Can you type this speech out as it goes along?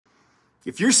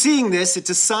If you're seeing this,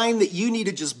 it's a sign that you need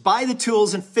to just buy the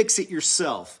tools and fix it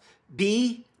yourself.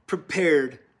 Be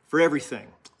prepared for everything.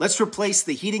 Let's replace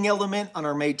the heating element on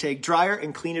our Maytag dryer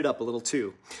and clean it up a little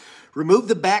too. Remove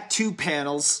the back two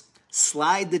panels,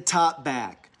 slide the top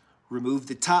back. Remove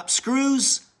the top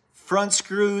screws, front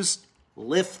screws,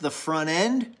 lift the front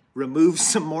end, remove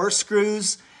some more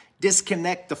screws,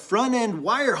 disconnect the front end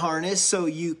wire harness so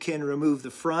you can remove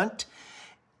the front,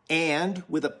 and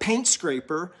with a paint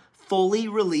scraper, fully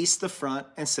release the front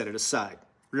and set it aside.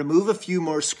 Remove a few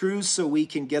more screws so we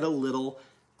can get a little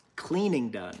cleaning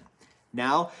done.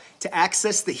 Now, to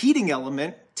access the heating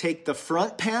element, take the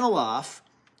front panel off,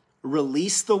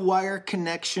 release the wire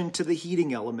connection to the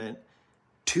heating element.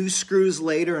 2 screws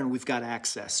later and we've got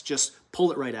access. Just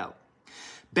pull it right out.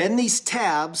 Bend these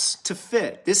tabs to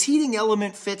fit. This heating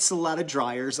element fits a lot of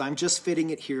dryers. I'm just fitting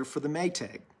it here for the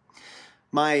Maytag.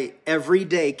 My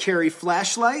everyday carry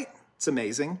flashlight, it's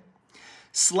amazing.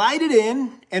 Slide it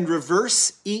in and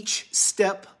reverse each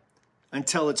step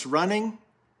until it's running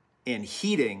and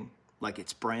heating like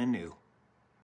it's brand new.